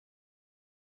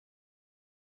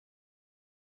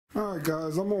Alright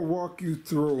guys, I'm gonna walk you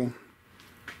through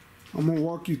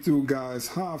guys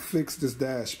how I fixed this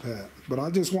dash pad. But I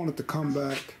just wanted to come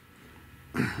back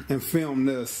and film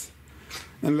this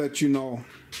and let you know,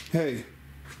 hey,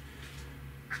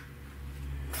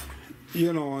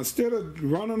 you know, instead of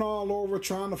running all over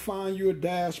trying to find you a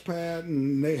dash pad,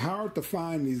 and they hard to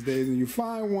find these days, and you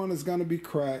find one that's gonna be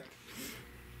cracked,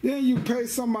 then you pay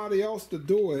somebody else to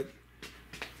do it.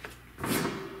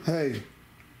 Hey,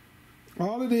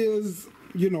 all it is,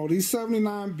 you know, these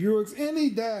 79 Buicks,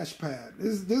 any dash pad.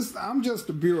 I'm just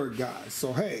a Buick guy,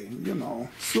 so hey, you know,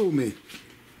 sue me.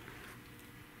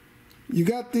 You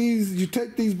got these, you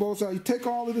take these bolts out, you take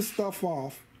all of this stuff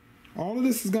off. All of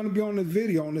this is going to be on the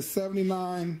video, on the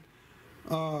 79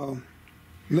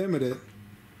 Limited.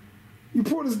 You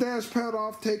pull this dash pad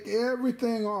off, take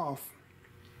everything off.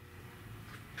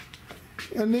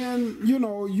 And then, you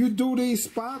know, you do these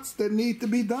spots that need to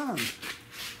be done.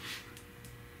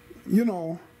 You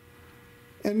know,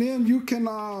 and then you can,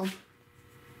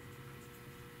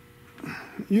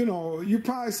 you know, you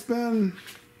probably spend,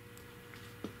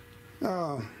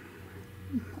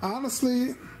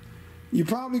 honestly, you're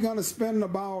probably going to spend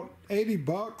about 80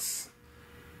 bucks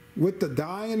with the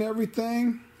dye and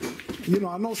everything. You know,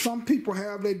 I know some people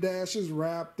have their dashes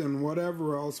wrapped and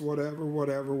whatever else,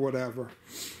 whatever.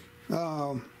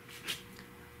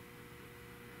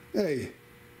 Hey,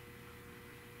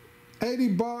 80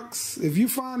 bucks. If you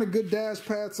find a good dash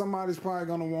pad, somebody's probably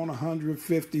going to want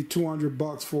 150, 200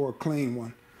 bucks for a clean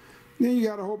one. Then you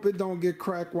got to hope it don't get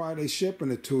cracked while they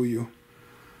shipping it to you.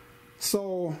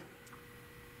 So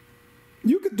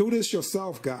you could do this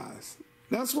yourself, guys.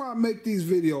 That's why I make these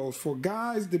videos, for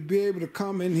guys to be able to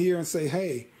come in here and say,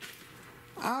 hey,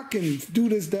 I can do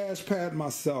this dash pad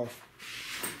myself.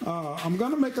 I'm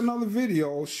going to make another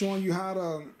video showing you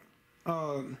how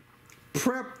to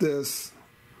prep this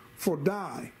for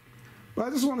dye. But I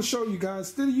just want to show you guys,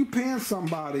 instead of you paying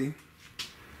somebody,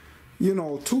 you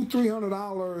know,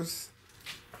 $200–300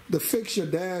 to fix your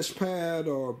dash pad,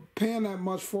 or paying that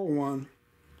much for one,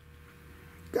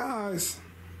 guys,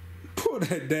 pull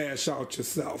that dash out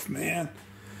yourself, man.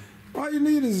 All you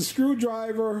need is a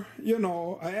screwdriver, you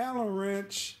know, an Allen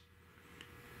wrench,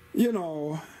 you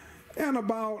know, and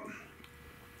about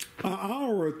an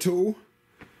hour or two.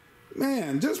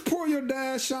 Man, just pull your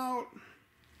dash out,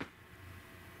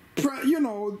 you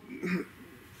know,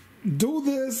 do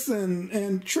this and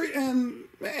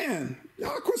man,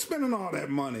 y'all quit spending all that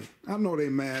money. I know they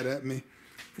mad at me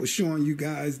for showing you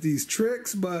guys these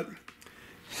tricks, but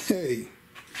hey,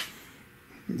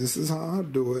 this is how I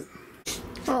do it.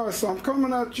 Alright, so I'm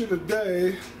coming at you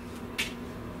today.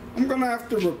 I'm gonna have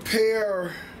to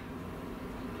repair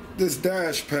this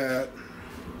dash pad.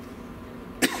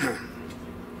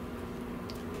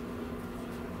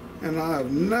 And I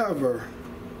have never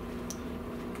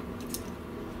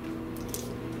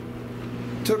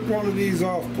took one of these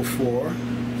off before.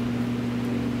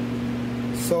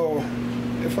 So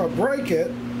if I break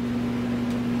it,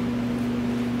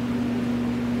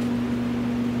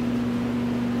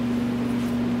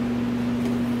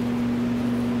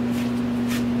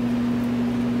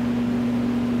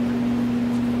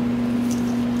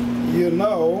 you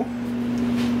know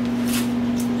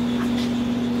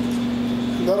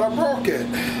that I broke it.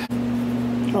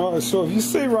 Alright, so if you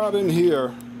see right in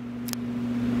here,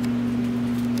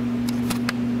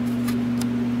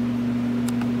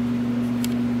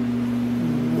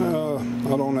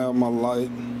 I don't have my light,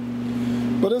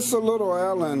 but it's a little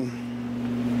Allen,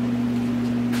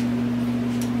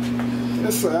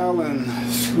 it's an Allen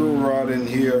screw rod in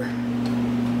here,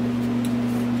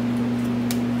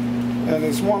 and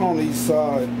it's one on each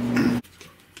side.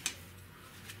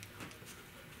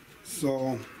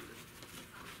 So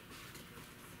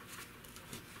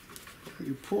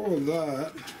you pull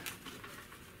that,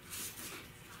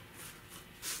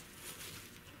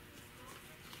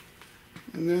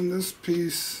 and then this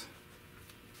piece,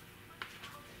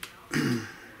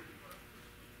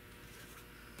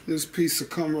 this piece will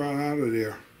come right out of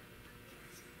there.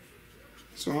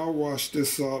 So I'll wash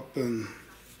this up and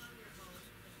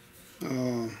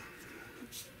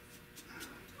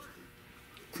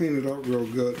clean it up real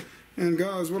good. And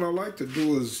guys, what I like to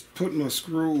do is put my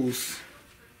screws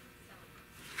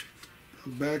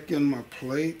back in my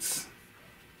plates.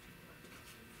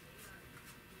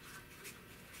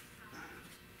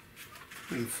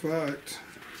 In fact,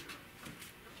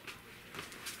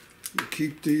 you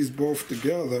keep these both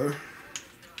together.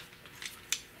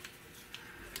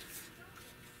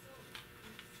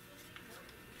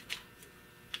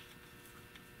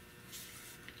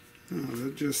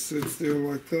 It just sits there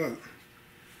like that.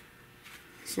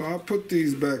 So I'll put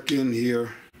these back in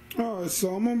here. Alright,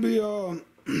 so I'm going to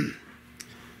be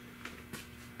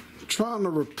trying to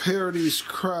repair these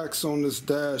cracks on this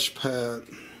dash pad.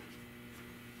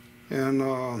 And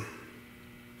I'm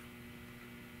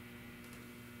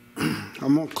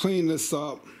going to clean this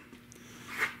up,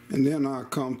 and then I'll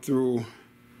come through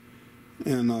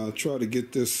and try to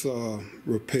get this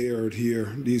repaired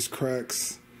here, these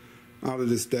cracks out of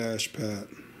this dash pad.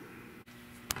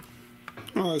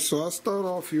 Alright, so I start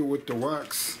off here with the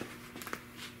wax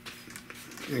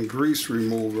and grease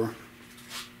remover.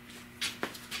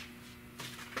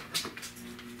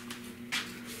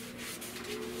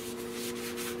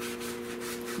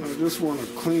 I just want to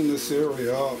clean this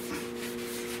area up.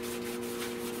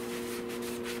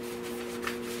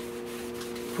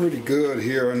 Pretty good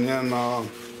here, and then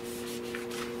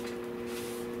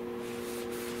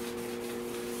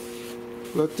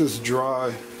let this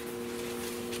dry.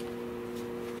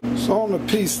 So on the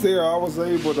piece there, I was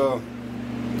able to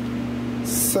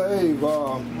save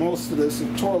most of this.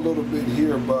 It tore a little bit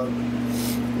here, but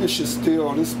it should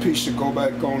still, this piece should go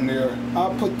back on there.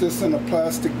 I'll put this in a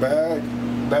plastic baggie,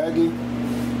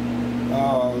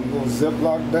 little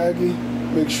Ziploc baggie.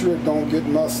 Make sure it don't get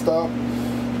messed up.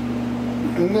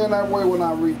 And then that way when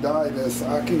I re-dye this,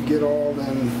 I can get all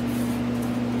in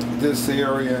this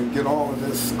area and get all of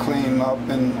this cleaned up,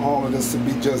 and all of this to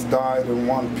be just dyed in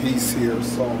one piece here.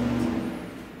 So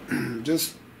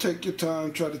just take your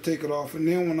time, try to take it off, and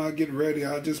then when I get ready,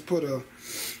 I just put a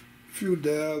few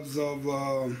dabs of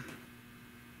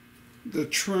the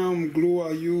trim glue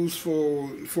I use for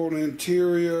the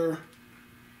interior,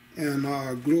 and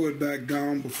glue it back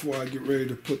down before I get ready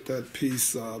to put that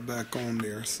piece back on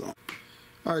there. So,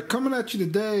 all right, coming at you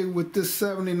today with this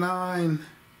 79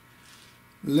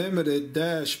 limited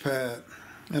dash pad.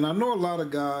 And I know a lot of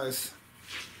guys,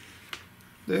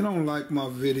 they don't like my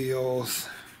videos.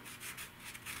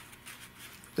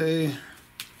 They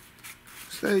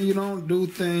say you don't do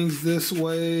things this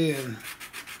way, and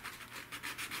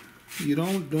you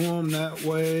don't do them that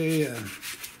way, and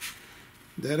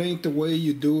that ain't the way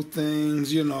you do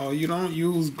things. You know, you don't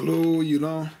use glue, you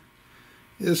don't.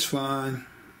 It's fine.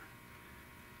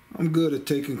 I'm good at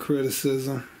taking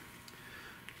criticism.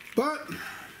 But,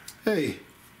 hey,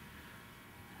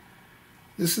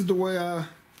 this is the way I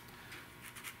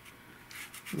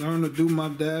learned to do my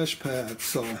dash pad.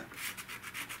 So,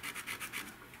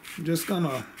 I'm just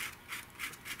gonna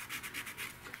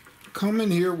come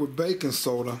in here with baking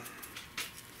soda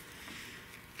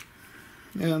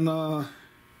and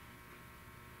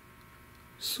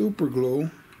super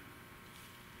glue.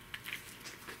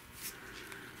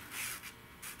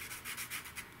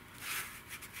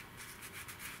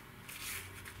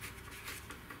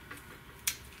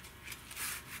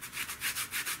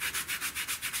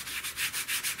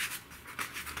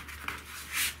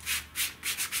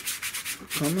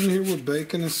 Come in here with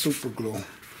bacon and super glue.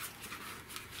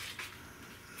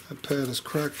 That pad is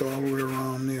cracked all the way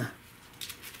around there.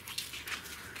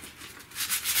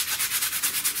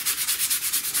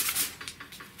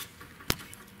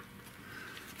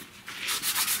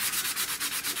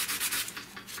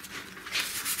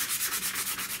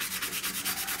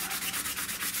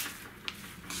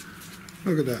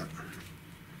 Look at that.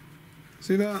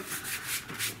 See that?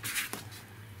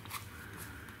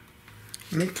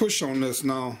 Let me push on this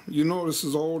now. You know this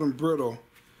is old and brittle,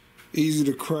 easy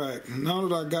to crack. Now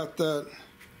that I got that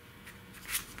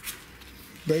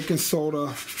baking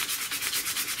soda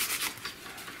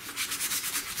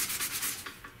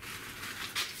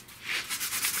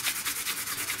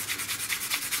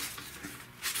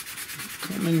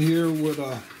come in here with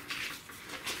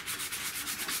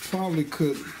probably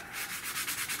could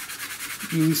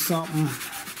use something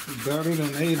better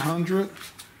than 800.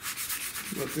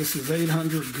 But this is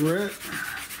 800 grit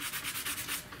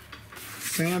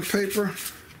sandpaper.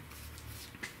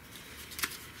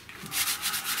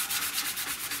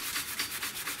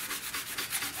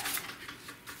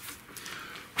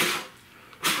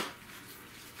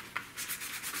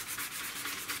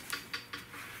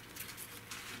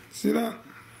 See that?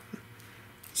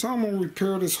 So I'm going to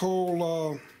repair this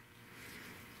whole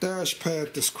dash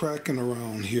pad that's cracking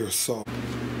around here. So.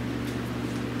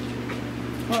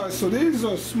 Alright, so these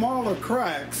are smaller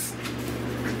cracks.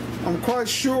 I'm quite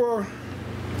sure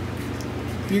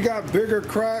if you got bigger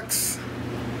cracks,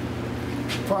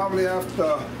 probably have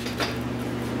to,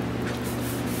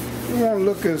 it won't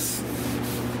look as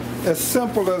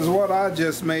simple as what I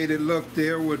just made it look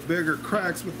there with bigger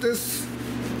cracks. But this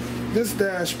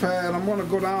dash pad, I'm going to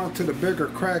go down to the bigger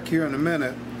crack here in a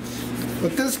minute.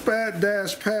 But this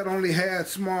dash pad only had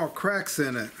small cracks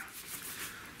in it.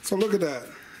 So look at that.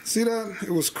 See that?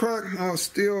 It was cracked. I was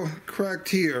still cracked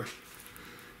here.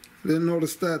 Didn't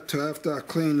notice that till after I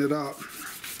cleaned it up.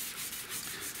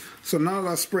 So now that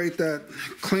I sprayed that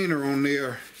cleaner on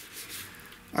there,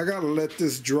 I gotta let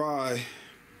this dry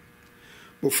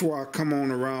before I come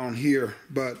on around here.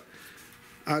 But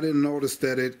I didn't notice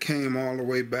that it came all the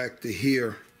way back to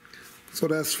here. So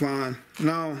that's fine.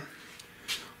 Now,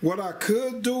 what I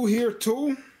could do here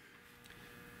too,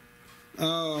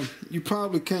 you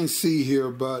probably can't see here,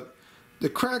 but the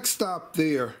crack stopped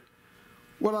there.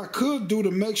 What I could do to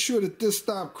make sure that this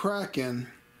stopped cracking,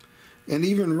 and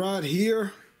even right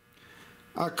here,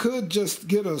 I could just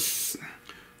get a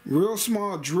real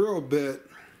small drill bit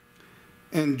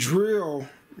and drill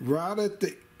right at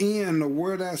the end of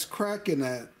where that's cracking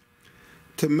at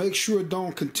to make sure it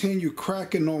don't continue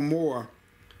cracking no more.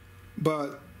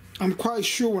 But I'm quite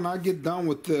sure when I get done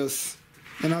with this,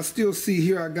 and I still see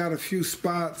here I got a few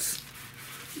spots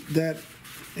that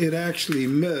it actually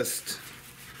missed.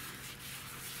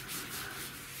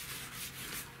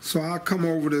 So I'll come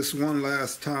over this one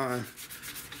last time.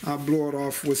 I'll blow it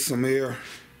off with some air.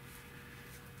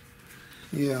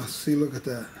 Yeah, see, look at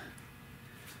that.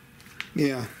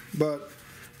 Yeah, but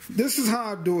this is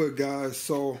how I do it, guys.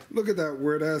 So look at that,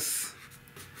 where it's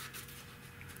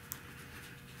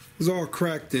all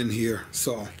cracked in here.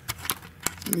 So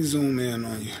let me zoom in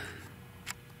on you.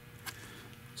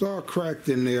 It's all cracked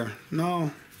in there.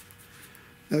 No,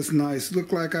 that's nice.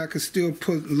 Look like I could still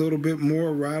put a little bit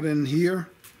more right in here,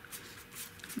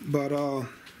 but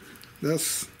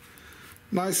that's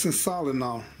nice and solid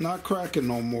now, not cracking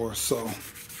no more. So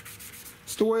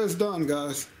it's the way it's done,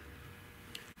 guys.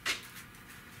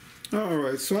 All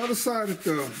right, so I decided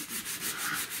to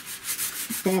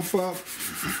bump up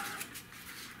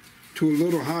to a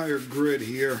little higher grit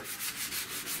here.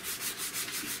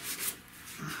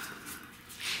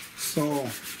 So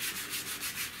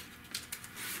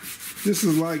this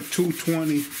is like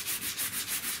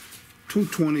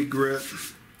 220 grit.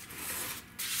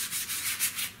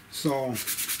 So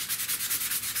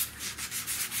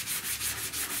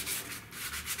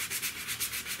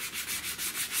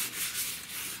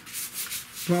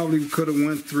probably could have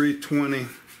went 320,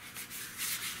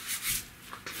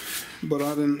 but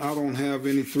I don't have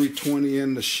any 320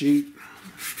 in the sheet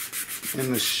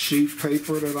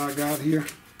paper that I got here.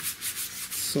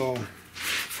 So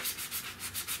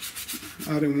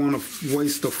I didn't want to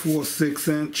waste a full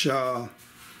 6-inch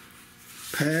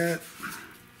pad,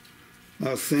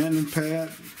 sanding pad,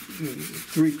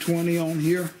 320 on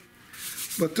here.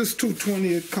 But this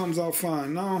 220, it comes out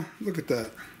fine. Now, look at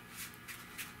that.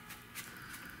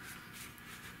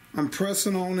 I'm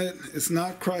pressing on it. It's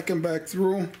not cracking back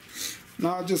through.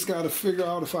 Now I just got to figure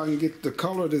out if I can get the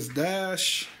color of this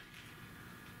dash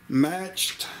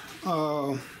matched.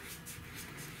 And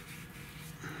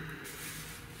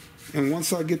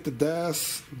once I get the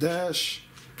dash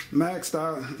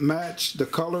matched, the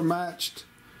color matched,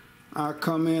 I'll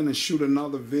come in and shoot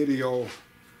another video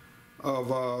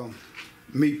of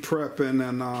me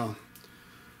prepping,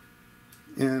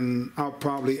 and I'll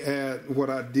probably add what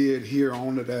I did here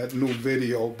onto that new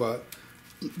video. But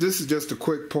this is just a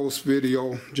quick post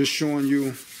video, just showing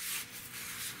you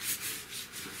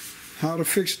how to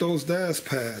fix those dash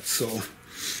pads. So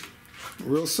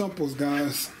real simple,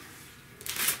 guys.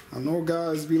 I know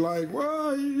guys be like,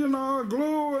 well, you know,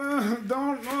 glue,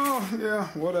 don't, yeah,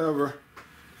 whatever.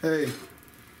 Hey,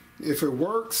 if it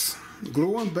works,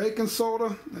 glue and baking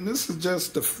soda, and this is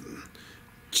just the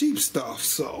cheap stuff.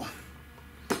 So,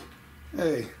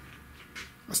 hey,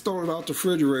 I stole it out the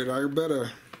refrigerator. I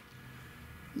better,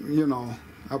 you know,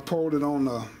 I poured it on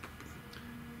the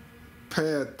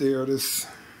pad there, this,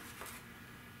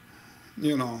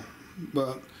 you know,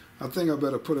 but I think I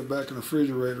better put it back in the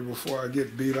refrigerator before I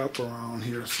get beat up around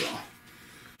here. So,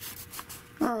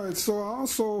 all right,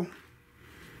 so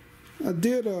I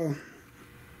did a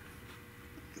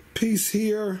piece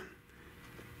here.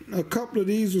 A couple of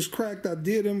these was cracked. I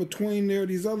did in between there.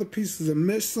 These other pieces are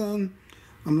missing.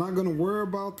 I'm not going to worry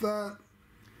about that.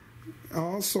 I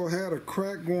also had a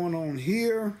crack going on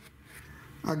here.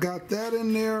 I got that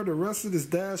in there. The rest of this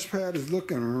dash pad is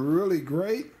looking really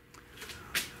great.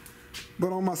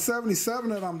 But on my 77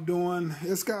 that I'm doing,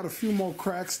 it's got a few more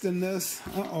cracks than this.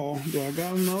 Uh-oh, do I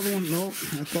got another one? Nope,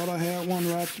 I thought I had one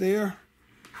right there.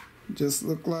 Just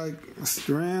looked like a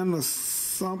strand or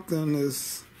something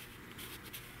is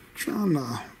trying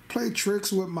to play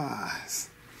tricks with my eyes.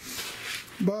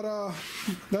 But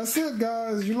that's it,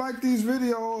 guys. You like these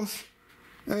videos?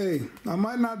 Hey, I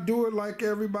might not do it like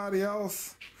everybody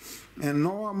else, and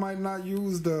no, I might not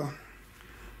use the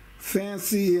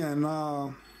fancy and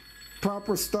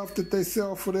proper stuff that they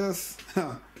sell for this.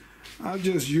 I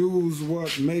just use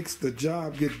what makes the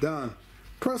job get done.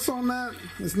 Press on that,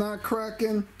 it's not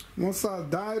cracking. Once I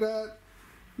dye that,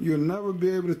 you'll never be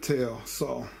able to tell.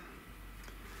 So,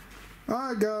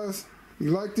 alright guys,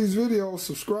 you like these videos,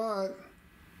 subscribe.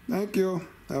 Thank you.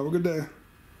 Have a good day.